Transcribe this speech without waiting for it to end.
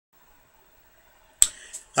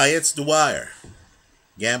Hi, it's Dwyer.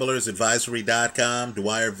 GamblersAdvisory.com,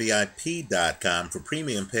 DwyerVIP.com for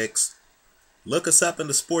premium picks. Look us up in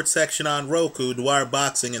the sports section on Roku, Dwyer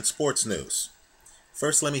Boxing and Sports News.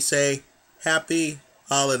 First, let me say happy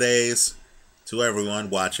holidays to everyone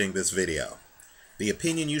watching this video. The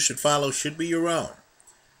opinion you should follow should be your own.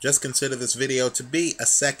 Just consider this video to be a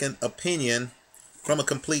second opinion from a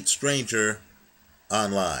complete stranger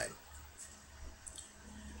online.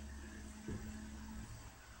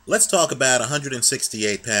 Let's talk about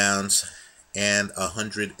 168 pounds and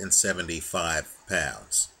 175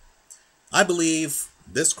 pounds. I believe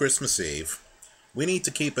this Christmas Eve, we need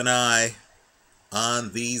to keep an eye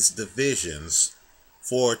on these divisions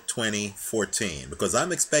for 2014 because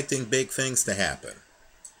I'm expecting big things to happen.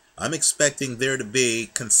 I'm expecting there to be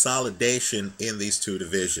consolidation in these two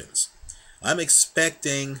divisions. I'm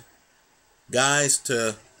expecting guys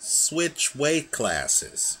to switch weight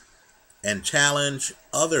classes and challenge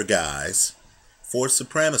other guys for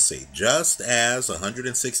supremacy, just as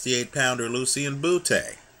 168-pounder Lucien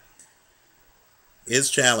Boutte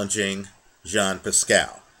is challenging Jean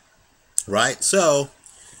Pascal, right? So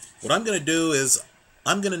what I'm going to do is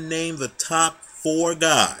I'm going to name the top four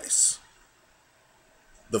guys,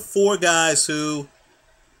 the four guys who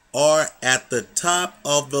are at the top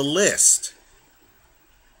of the list,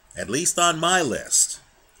 at least on my list,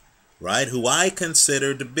 right, who I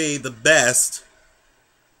consider to be the best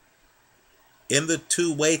in the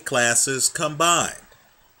two weight classes combined,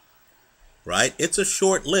 right? It's a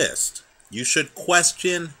short list. You should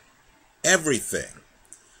question everything.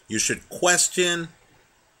 You should question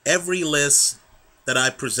every list that I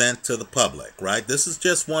present to the public, right? This is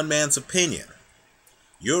just one man's opinion.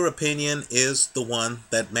 Your opinion is the one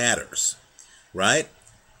that matters, right?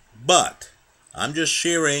 But I'm just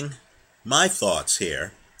sharing my thoughts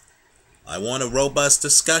here. I want a robust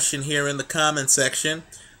discussion here in the comment section.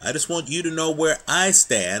 I just want you to know where I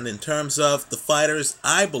stand in terms of the fighters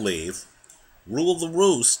I believe rule the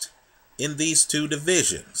roost in these two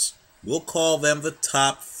divisions. We'll call them the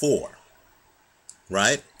top four,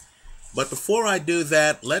 right? But before I do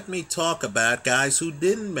that, let me talk about guys who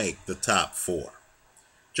didn't make the top four,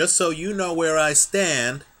 just so you know where I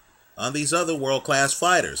stand on these other world-class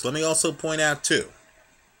fighters. Let me also point out, too,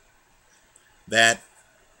 that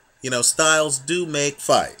styles do make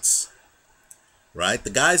fights, right?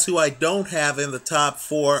 The guys who I don't have in the top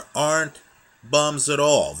four aren't bums at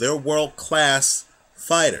all. They're world-class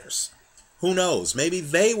fighters. Who knows? Maybe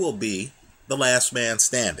they will be the last man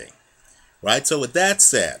standing, right? So with that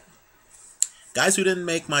said, guys who didn't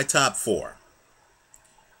make my top four: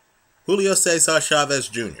 Julio Cesar Chavez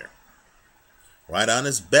Jr., right? On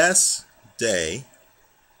his best day,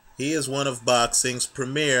 he is one of boxing's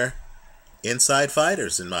premier inside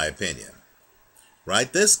fighters, in my opinion,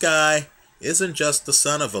 right? This guy isn't just the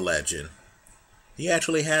son of a legend. He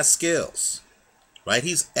actually has skills, right?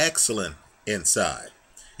 He's excellent inside.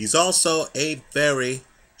 He's also a very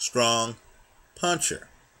strong puncher.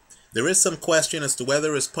 There is some question as to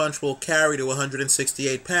whether his punch will carry to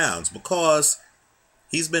 168 pounds because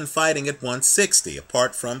he's been fighting at 160,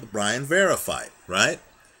 apart from the Brian Vera fight, right?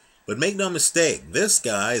 But make no mistake, this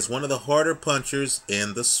guy is one of the harder punchers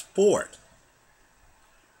in the sport,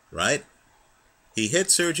 right? He hit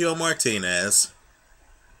Sergio Martinez.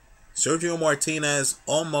 Sergio Martinez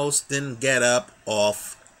almost didn't get up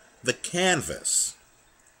off the canvas,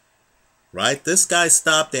 right? This guy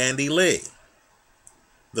stopped Andy Lee.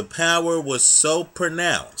 The power was so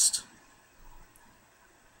pronounced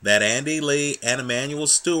that Andy Lee and Emmanuel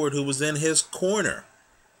Stewart, who was in his corner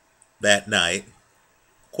that night,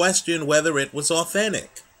 questioned whether it was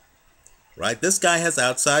authentic, right? This guy has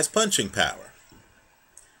outsized punching power.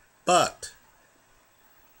 But,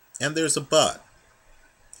 and there's a but,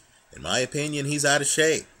 in my opinion, he's out of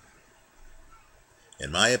shape.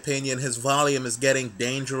 In my opinion, his volume is getting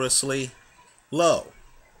dangerously low.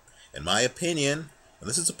 In my opinion, and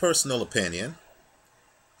this is a personal opinion,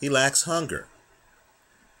 he lacks hunger,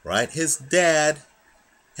 right? His dad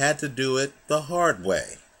had to do it the hard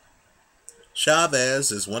way.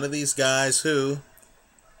 Chavez is one of these guys who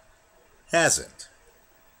hasn't,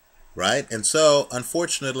 right? And so,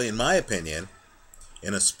 unfortunately, in my opinion,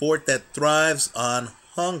 in a sport that thrives on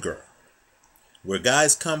hunger, where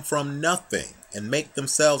guys come from nothing and make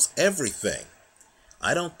themselves everything,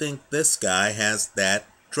 I don't think this guy has that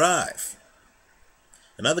drive.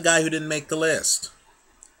 Another guy who didn't make the list,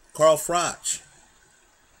 Carl Froch.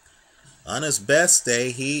 On his best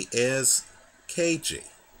day, he is cagey.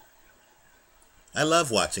 I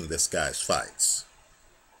love watching this guy's fights.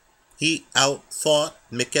 He outthought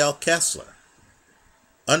Mikkel Kessler.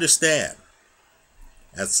 Understand,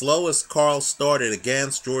 As slow as Carl started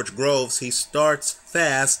against George Groves, he starts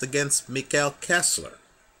fast against Mikhail Kessler.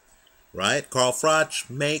 Right? Carl Froch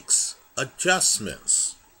makes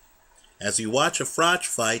adjustments. As you watch a Froch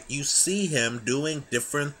fight, you see him doing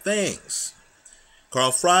different things.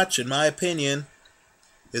 Carl Froch, in my opinion,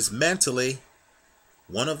 is mentally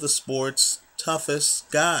one of the sport's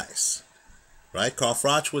toughest guys. Right? Carl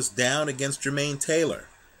Froch was down against Jermaine Taylor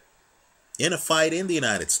in a fight in the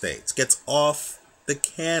United States. Gets off the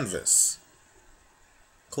canvas.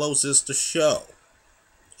 Closes the show.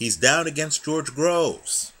 He's down against George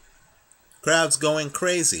Groves. Crowd's going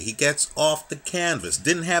crazy. He gets off the canvas.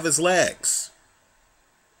 Didn't have his legs.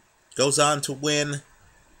 Goes on to win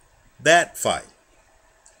that fight.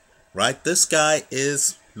 Right? This guy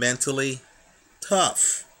is mentally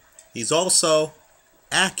tough. He's also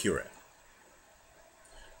accurate.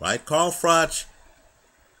 Right? Carl Froch,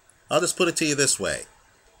 I'll just put it to you this way.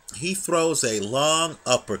 He throws a long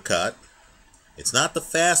uppercut. It's not the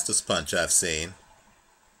fastest punch I've seen,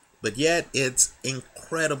 but yet it's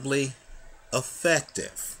incredibly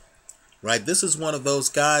effective. Right? This is one of those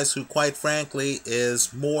guys who, quite frankly,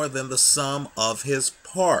 is more than the sum of his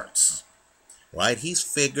parts. Right? He's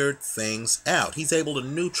figured things out. He's able to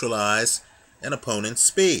neutralize an opponent's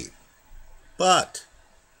speed. But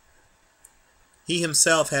he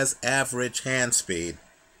himself has average hand speed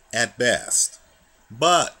at best.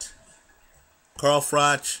 But Carl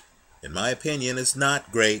Froch, in my opinion, is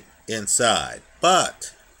not great inside.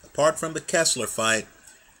 But apart from the Kessler fight,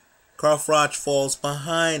 Carl Froch falls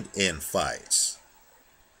behind in fights.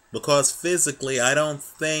 Because physically, I don't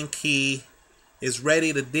think he is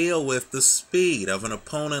ready to deal with the speed of an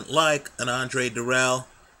opponent like an Andre Durrell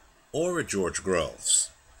or a George Groves.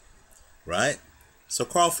 Right? So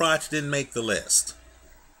Carl Froch didn't make the list.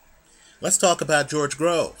 Let's talk about George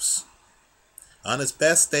Groves. On his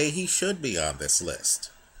best day, he should be on this list.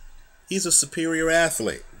 He's a superior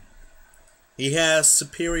athlete. He has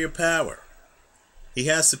superior power. He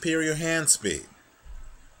has superior hand speed.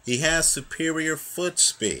 He has superior foot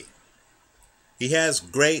speed. He has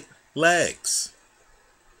great legs.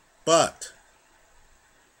 But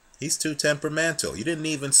he's too temperamental. You didn't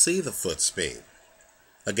even see the foot speed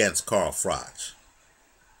against Carl Froch.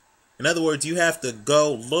 In other words, you have to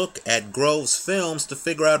go look at Groves' films to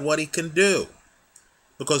figure out what he can do.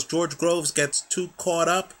 Because George Groves gets too caught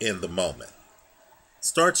up in the moment.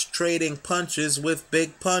 Starts trading punches with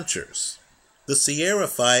big punchers. The Sierra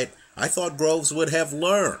fight, I thought Groves would have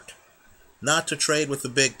learned not to trade with the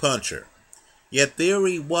big puncher. Yet there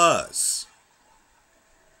he was,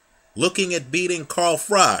 looking at beating Carl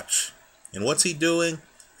Froch. And what's he doing?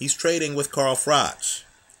 He's trading with Carl Froch.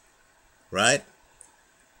 Right?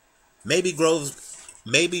 Maybe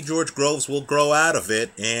George Groves will grow out of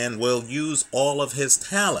it and will use all of his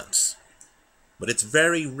talents. But it's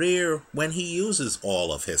very rare when he uses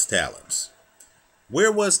all of his talents.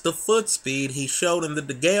 Where was the foot speed he showed in the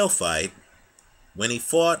DeGale fight when he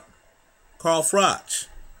fought Carl Froch?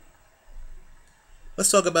 Let's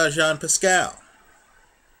talk about Jean Pascal.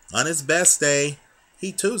 On his best day,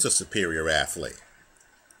 he too is a superior athlete.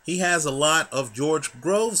 He has a lot of George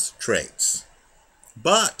Groves traits.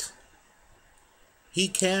 But he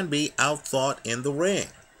can be outthought in the ring.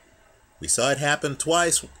 We saw it happen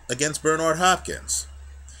twice against Bernard Hopkins.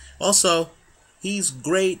 Also, he's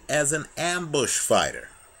great as an ambush fighter.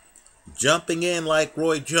 Jumping in like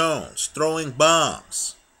Roy Jones, throwing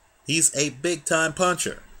bombs. He's a big-time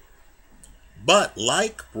puncher. But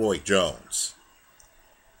like Roy Jones,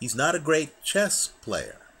 he's not a great chess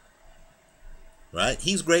player. Right?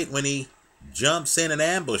 He's great when he jumps in and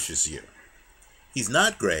ambushes you. He's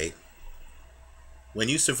not great when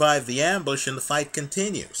you survive the ambush and the fight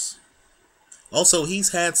continues. Also,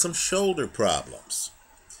 he's had some shoulder problems.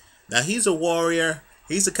 Now, he's a warrior.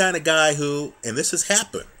 He's the kind of guy who, and this has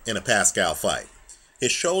happened in a Pascal fight,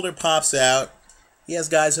 his shoulder pops out. He has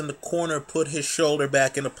guys in the corner put his shoulder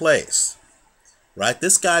back into place. Right?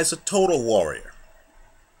 This guy's a total warrior.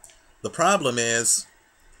 The problem is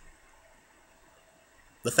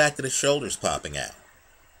the fact that his shoulder's popping out.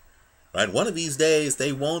 Right? One of these days,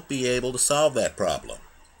 they won't be able to solve that problem.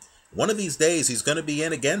 One of these days, he's going to be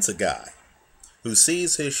in against a guy who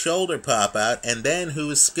sees his shoulder pop out and then who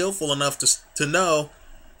is skillful enough to know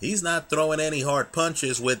he's not throwing any hard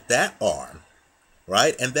punches with that arm.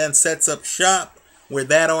 Right? And then sets up shop where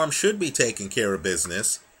that arm should be taking care of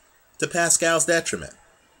business to Pascal's detriment.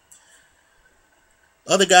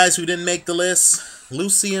 Other guys who didn't make the list,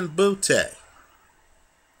 Lucien Boutte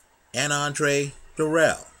and Andre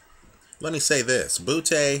Durrell. Let me say this,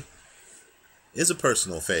 Boutte is a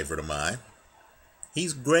personal favorite of mine.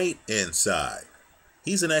 He's great inside.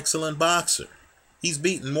 He's an excellent boxer. He's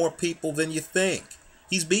beaten more people than you think.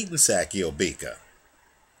 He's beaten Sakio Bika,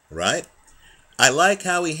 right? I like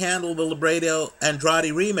how he handled the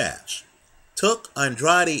Libredo-Andrade rematch. Took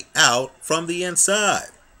Andrade out from the inside,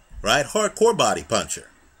 right? Hardcore body puncher.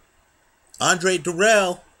 Andre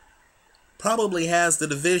Durrell probably has the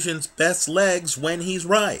division's best legs when he's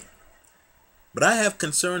right. But I have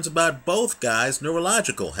concerns about both guys'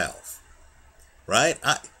 neurological health, right?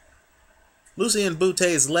 Lucien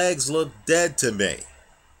Bute's legs look dead to me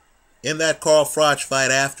in that Carl Froch fight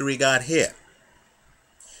after he got hit.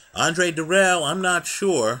 Andre Durrell, I'm not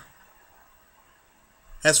sure,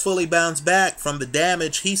 has fully bounced back from the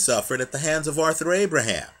damage he suffered at the hands of Arthur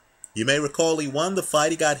Abraham. You may recall he won the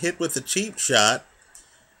fight. He got hit with a cheap shot.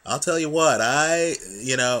 I'll tell you what, I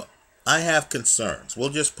have concerns. We'll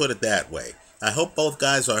just put it that way. I hope both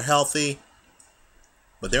guys are healthy,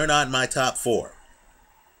 but they're not in my top 4.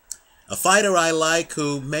 A fighter I like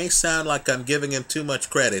who may sound like I'm giving him too much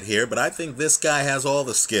credit here, but I think this guy has all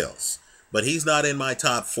the skills. But he's not in my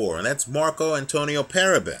top 4, and that's Marco Antonio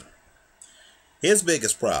Parabin. His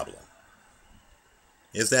biggest problem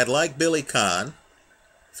is that, like Billy Khan,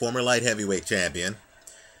 former light heavyweight champion,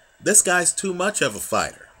 this guy's too much of a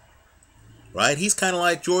fighter, right? He's kind of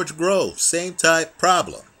like George Groves, same type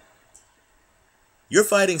problem. You're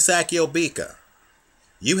fighting Sakio Bika.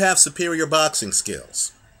 You have superior boxing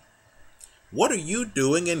skills. What are you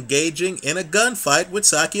doing engaging in a gunfight with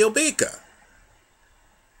Sakio Bika?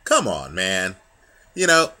 Come on, man. You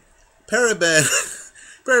know,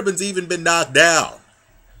 Parabin's even been knocked down.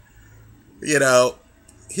 You know,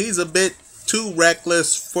 he's a bit too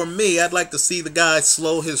reckless for me. I'd like to see the guy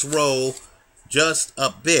slow his roll just a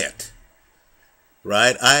bit.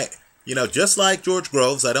 Right? Just like George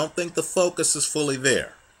Groves, I don't think the focus is fully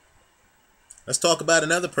there. Let's talk about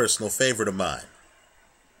another personal favorite of mine.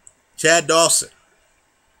 Chad Dawson.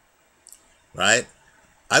 Right?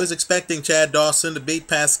 I was expecting Chad Dawson to beat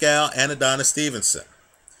Pascal and Adonis Stevenson.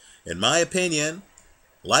 In my opinion,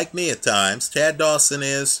 like me at times, Chad Dawson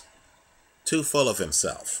is too full of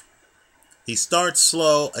himself. He starts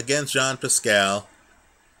slow against Jean Pascal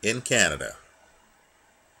in Canada.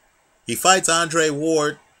 He fights Andre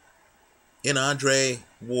Ward in Andre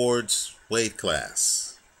Ward's weight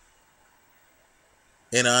class,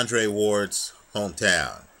 in Andre Ward's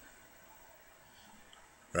hometown.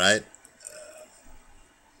 Right?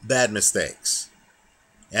 Bad mistakes.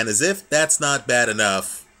 And as if that's not bad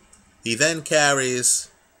enough, he then carries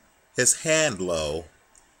his hand low,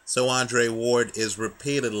 so Andre Ward is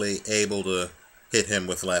repeatedly able to hit him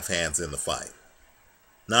with left hands in the fight,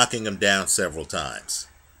 knocking him down several times.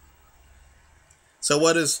 So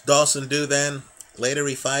what does Dawson do then? Later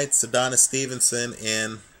he fights Adonis Stevenson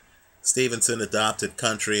in Stevenson adopted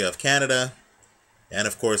country of Canada. And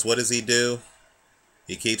of course, what does he do?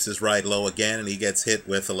 He keeps his right low again and he gets hit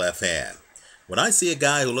with the left hand. When I see a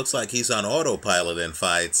guy who looks like he's on autopilot in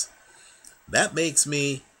fights, that makes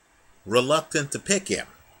me reluctant to pick him.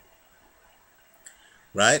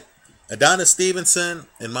 Right? Adonis Stevenson,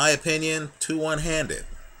 in my opinion, too one-handed.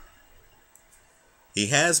 He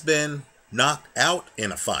has been knocked out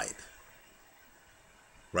in a fight.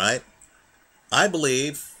 Right? I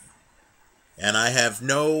believe, and I have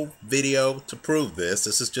no video to prove this,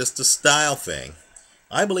 this is just a style thing,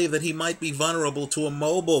 I believe that he might be vulnerable to a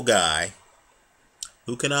mobile guy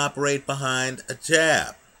who can operate behind a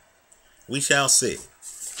jab. We shall see.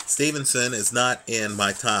 Stevenson is not in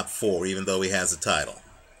my top 4, even though he has a title.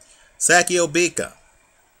 Sakio Bika.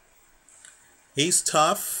 He's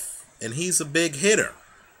tough, and he's a big hitter.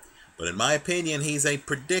 But in my opinion, he's a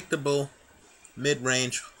predictable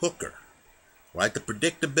mid-range hooker. Right? The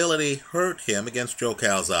predictability hurt him against Joe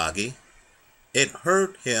Calzaghe. It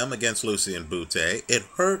hurt him against Lucien Bute. It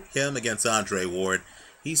hurt him against Andre Ward.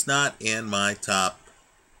 He's not in my top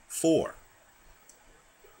 4.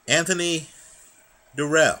 Anthony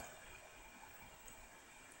Durrell.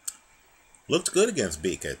 Looked good against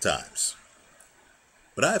Bika at times.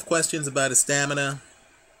 But I have questions about his stamina.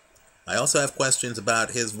 I also have questions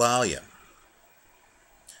about his volume.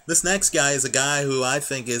 This next guy is a guy who I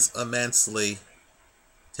think is immensely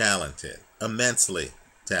talented. Immensely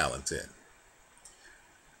talented.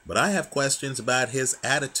 But I have questions about his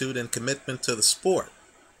attitude and commitment to the sport.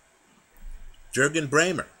 Jürgen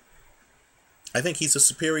Brähmer. I think he's a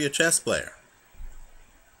superior chess player.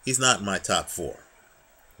 He's not in my top 4.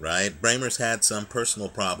 Right? Brähmer's had some personal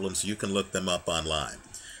problems. You can look them up online.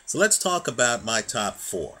 So let's talk about my top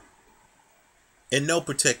 4. In no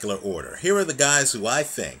particular order. Here are the guys who I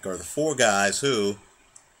think are the 4 guys who,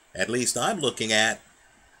 at least I'm looking at,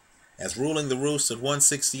 as ruling the roost at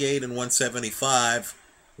 168 and 175,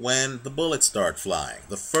 when the bullets start flying.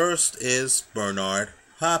 The first is Bernard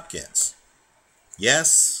Hopkins.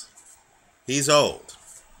 Yes, he's old.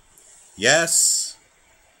 Yes,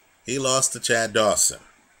 he lost to Chad Dawson.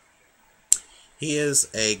 He is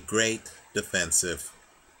a great defensive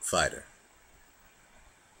fighter,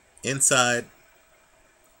 inside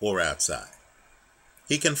or outside.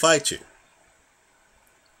 He can fight you,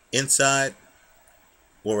 inside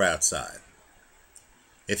or outside.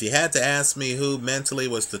 If you had to ask me who mentally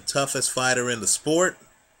was the toughest fighter in the sport,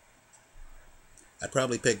 I'd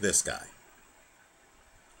probably pick this guy.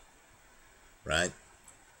 Right?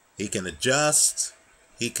 He can adjust.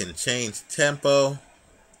 He can change tempo.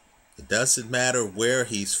 It doesn't matter where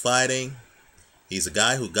he's fighting. He's a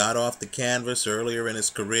guy who got off the canvas earlier in his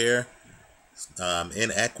career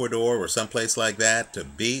in Ecuador or someplace like that to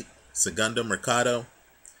beat Segundo Mercado.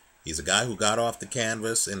 He's a guy who got off the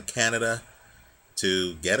canvas in Canada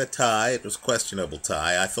to get a tie. It was a questionable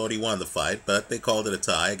tie. I thought he won the fight, but they called it a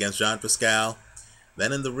tie against Jean Pascal.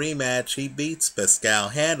 Then in the rematch, he beats Pascal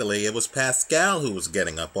handily. It was Pascal who was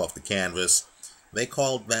getting up off the canvas. They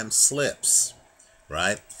called them slips,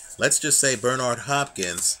 right? Let's just say Bernard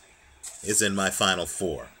Hopkins is in my final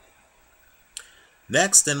four.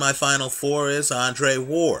 Next in my final four is Andre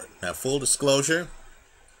Ward. Now, full disclosure,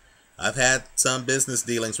 I've had some business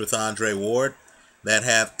dealings with Andre Ward that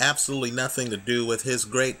have absolutely nothing to do with his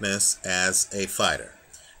greatness as a fighter,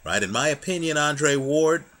 right? In my opinion, Andre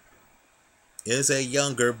Ward is a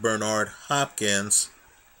younger Bernard Hopkins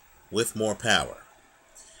with more power.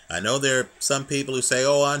 I know there are some people who say,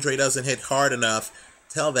 oh, Andre doesn't hit hard enough.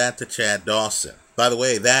 Tell that to Chad Dawson. By the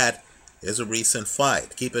way, that is a recent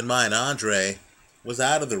fight. Keep in mind, Andre was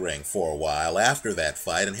out of the ring for a while after that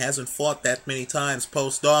fight and hasn't fought that many times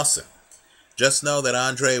post-Dawson. Just know that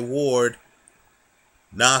Andre Ward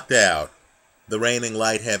knocked out the reigning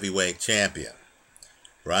light heavyweight champion,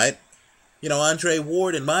 right? You know, Andre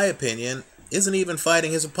Ward, in my opinion, isn't even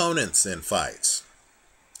fighting his opponents in fights.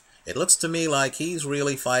 It looks to me like he's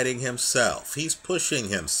really fighting himself. He's pushing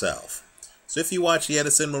himself. So if you watch the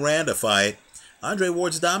Edison Miranda fight, Andre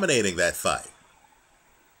Ward's dominating that fight.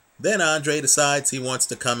 Then Andre decides he wants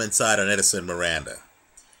to come inside on Edison Miranda.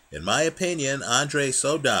 In my opinion, Andre's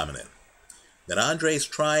so dominant that Andre's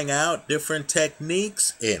trying out different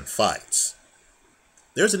techniques in fights.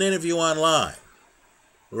 There's an interview online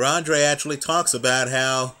where Andre actually talks about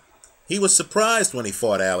how he was surprised when he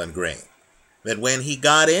fought Alan Green. That when he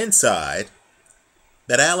got inside,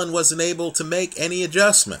 that Alan wasn't able to make any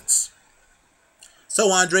adjustments.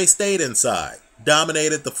 So Andre stayed inside,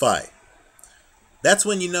 dominated the fight. That's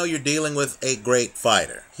when you know you're dealing with a great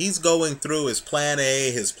fighter. He's going through his plan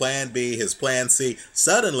A, his plan B, his plan C.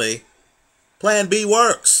 Suddenly, plan B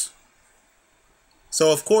works.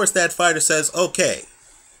 So of course that fighter says, okay,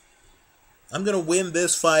 I'm going to win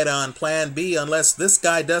this fight on plan B unless this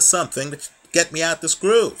guy does something to get me out this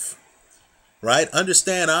groove. Right?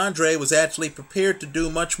 Understand, Andre was actually prepared to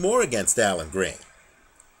do much more against Alan Green.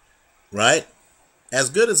 Right?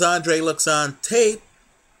 As good as Andre looks on tape,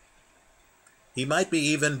 he might be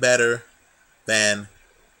even better than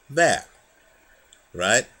that.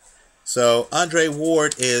 Right? So Andre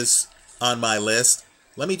Ward is on my list.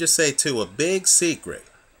 Let me just say, too, a big secret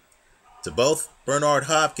to both Bernard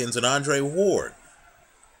Hopkins and Andre Ward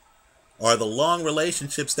are the long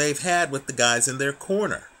relationships they've had with the guys in their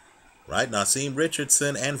corner. Right? Nassim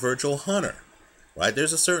Richardson and Virgil Hunter. Right?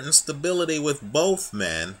 There's a certain stability with both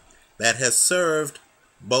men that has served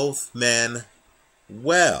both men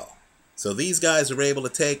well. So these guys are able to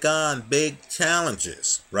take on big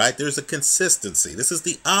challenges. Right? There's a consistency. This is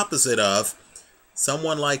the opposite of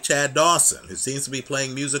someone like Chad Dawson, who seems to be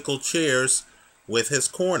playing musical chairs with his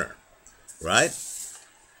corner. Right?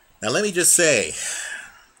 Now let me just say,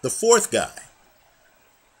 the fourth guy,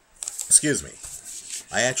 excuse me,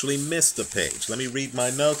 I actually missed a page. Let me read my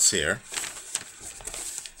notes here.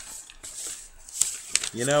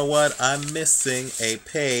 You know what? I'm missing a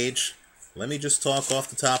page. Let me just talk off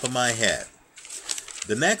the top of my head.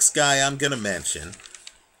 The next guy I'm going to mention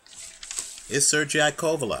is Sergey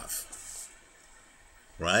Kovalev.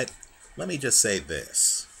 Right? Let me just say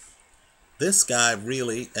this. This guy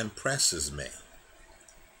really impresses me.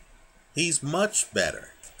 He's much better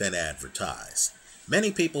than advertised.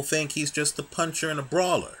 Many people think he's just a puncher and a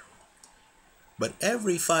brawler. But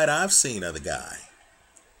every fight I've seen of the guy,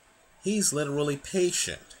 he's literally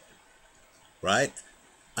patient. Right?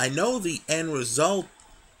 I know the end result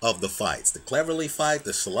of the fights, the Cleverly fight,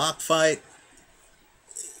 the Shalak fight,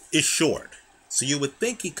 is short. So you would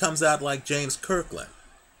think he comes out like James Kirkland.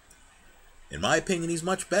 In my opinion, he's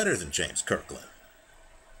much better than James Kirkland.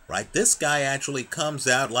 Right? This guy actually comes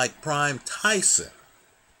out like Prime Tyson.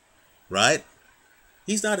 right?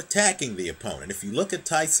 He's not attacking the opponent. If you look at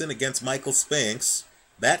Tyson against Michael Spinks,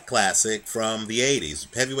 that classic from the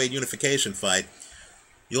 80s, heavyweight unification fight,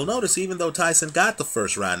 you'll notice even though Tyson got the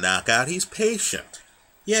first round knockout, he's patient.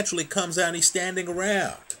 He actually comes out and he's standing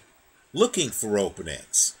around, looking for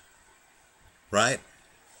openings, right?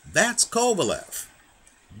 That's Kovalev.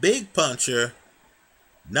 Big puncher,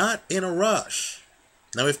 not in a rush.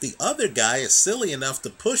 Now, if the other guy is silly enough to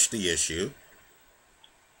push the issue,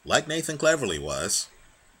 like Nathan Cleverly was,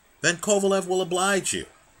 then Kovalev will oblige you.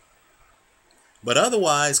 But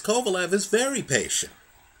otherwise, Kovalev is very patient,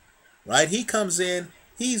 right? He comes in,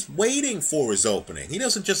 he's waiting for his opening. He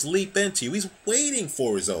doesn't just leap into you. He's waiting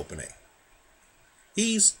for his opening.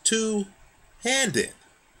 He's two-handed,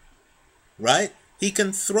 right? He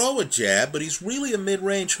can throw a jab, but he's really a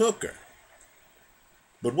mid-range hooker.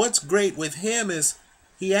 But what's great with him is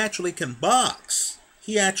he actually can box.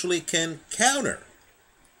 He actually can counter,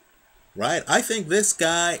 right? I think this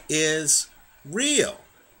guy is real,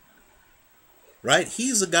 right?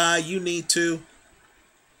 He's a guy you need to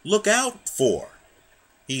look out for.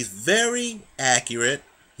 He's very accurate.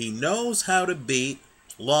 He knows how to beat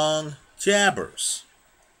long jabbers,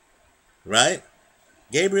 right?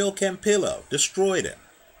 Gabriel Campillo destroyed him.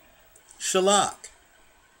 Shalak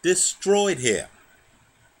destroyed him,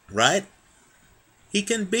 right? He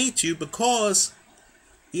can beat you because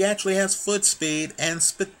he actually has foot speed and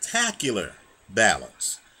spectacular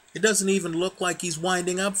balance. It doesn't even look like he's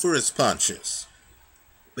winding up for his punches.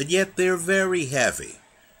 But yet they're very heavy.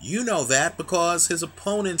 You know that because his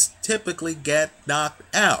opponents typically get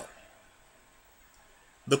knocked out.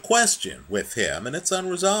 The question with him, and it's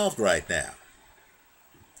unresolved right now,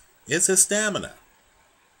 is his stamina.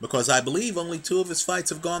 Because I believe only 2 of his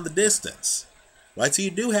fights have gone the distance. Right, so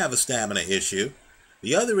you do have a stamina issue.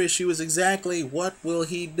 The other issue is exactly what will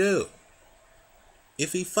he do?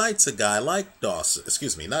 If he fights a guy like Dawson,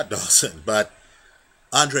 not Dawson, but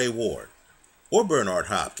Andre Ward or Bernard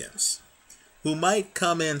Hopkins, who might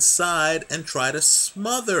come inside and try to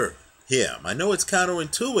smother him. I know it's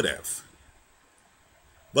counterintuitive,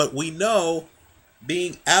 but we know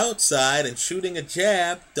being outside and shooting a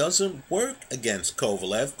jab doesn't work against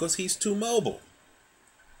Kovalev because he's too mobile.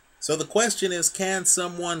 So the question is, can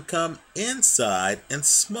someone come inside and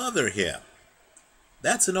smother him?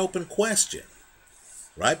 That's an open question,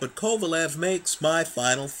 right? But Kovalev makes my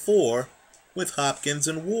final 4 with Hopkins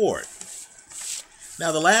and Ward.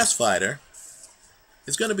 Now the last fighter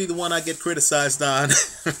is going to be the one I get criticized on.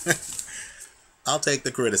 I'll take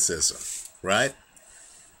the criticism, right?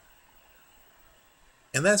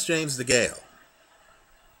 And that's James DeGale.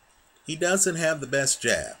 He doesn't have the best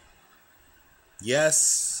jab.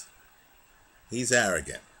 Yes, he's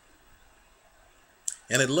arrogant.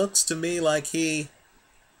 And it looks to me like he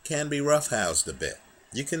can be roughhoused a bit.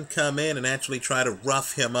 You can come in and actually try to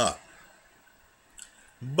rough him up.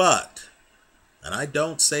 But, and I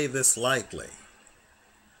don't say this lightly,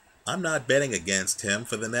 I'm not betting against him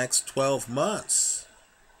for the next 12 months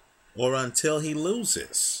or until he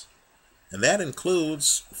loses. And that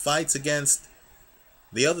includes fights against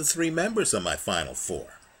the other 3 members of my final 4.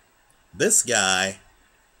 This guy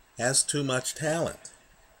has too much talent,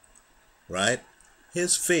 right?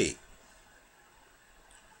 His feet,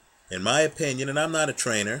 in my opinion, and I'm not a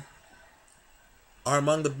trainer, are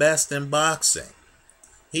among the best in boxing.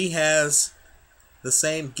 He has the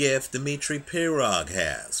same gift Dmitry Pirog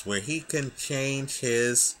has, where he can change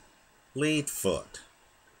his lead foot,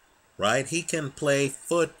 right? He can play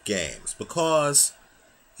foot games because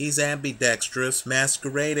he's ambidextrous,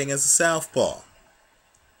 masquerading as a southpaw,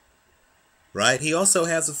 right? He also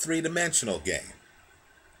has a 3-dimensional game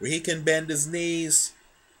where he can bend his knees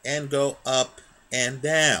and go up and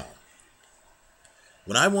down.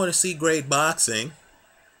 When I want to see great boxing,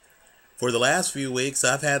 for the last few weeks,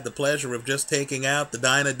 I've had the pleasure of just taking out the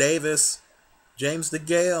Dinah Davis, James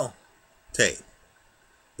DeGale tape.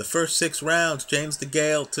 The first 6 rounds, James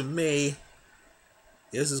DeGale, to me,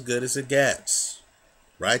 is as good as it gets,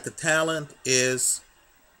 right? The talent is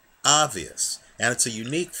obvious, and it's a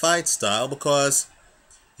unique fight style because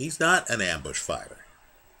he's not an ambush fighter,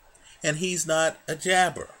 and he's not a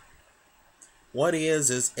jabber. What he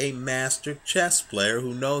is a master chess player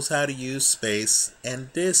who knows how to use space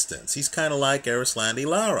and distance. He's kind of like Erislandy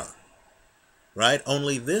Lara, right?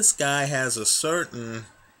 Only this guy has a certain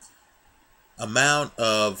amount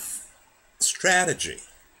of strategy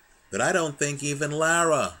that I don't think even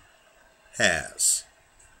Lara has,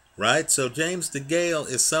 right? So James DeGale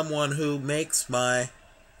is someone who makes my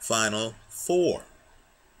final 4.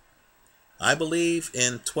 I believe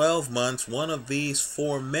in 12 months, one of these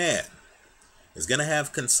 4 men is going to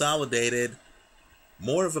have consolidated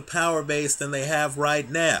more of a power base than they have right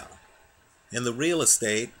now. In the real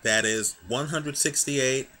estate, that is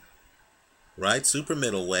 168, right, super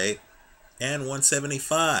middleweight, and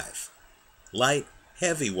 175, light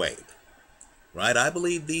heavyweight, right? I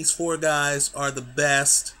believe these four guys are the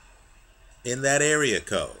best in that area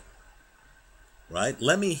code, right?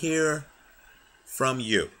 Let me hear from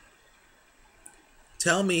you.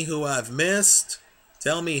 Tell me who I've missed.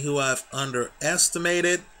 Tell me who I've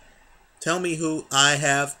underestimated. Tell me who I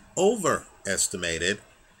have overestimated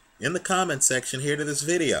in the comment section here to this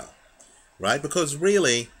video, right? Because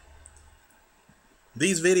really,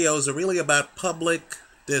 these videos are really about public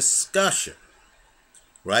discussion,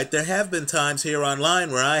 right? There have been times here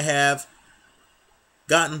online where I have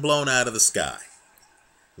gotten blown out of the sky,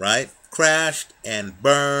 right? Crashed and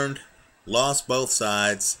burned, lost both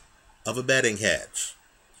sides of a betting hedge,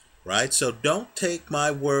 right? So don't take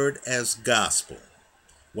my word as gospel.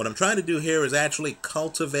 What I'm trying to do here is actually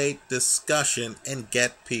cultivate discussion and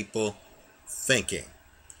get people thinking,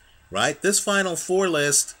 right? This Final Four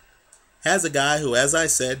list has a guy who, as I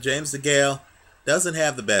said, James DeGale, doesn't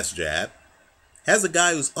have the best jab. Has a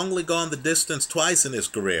guy who's only gone the distance twice in his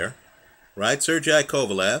career, right? Sergei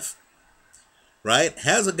Kovalev, right?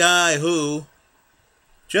 Has a guy who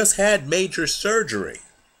just had major surgery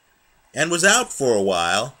and was out for a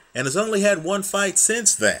while and has only had one fight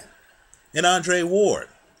since then in Andre Ward.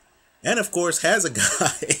 And, of course, has a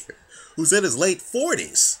guy who's in his late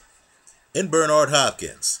 40s in Bernard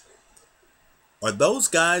Hopkins. Are those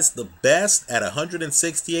guys the best at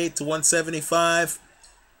 168 to 175?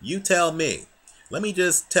 You tell me. Let me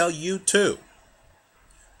just tell you, too,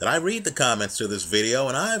 that I read the comments to this video,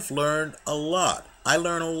 and I've learned a lot. I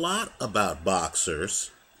learn a lot about boxers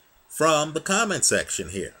from the comment section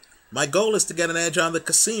here. My goal is to get an edge on the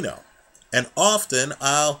casino. And often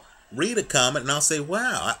I'll read a comment and I'll say,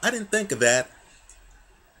 wow, I didn't think of that.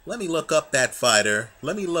 Let me look up that fighter.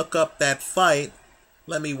 Let me look up that fight.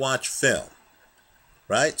 Let me watch film.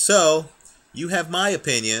 Right? So, you have my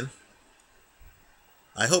opinion.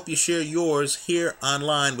 I hope you share yours here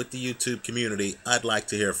online with the YouTube community. I'd like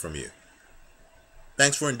to hear from you.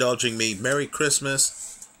 Thanks for indulging me. Merry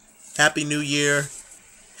Christmas. Happy New Year.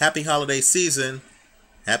 Happy holiday season.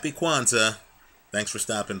 Happy Kwanzaa. Thanks for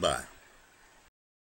stopping by.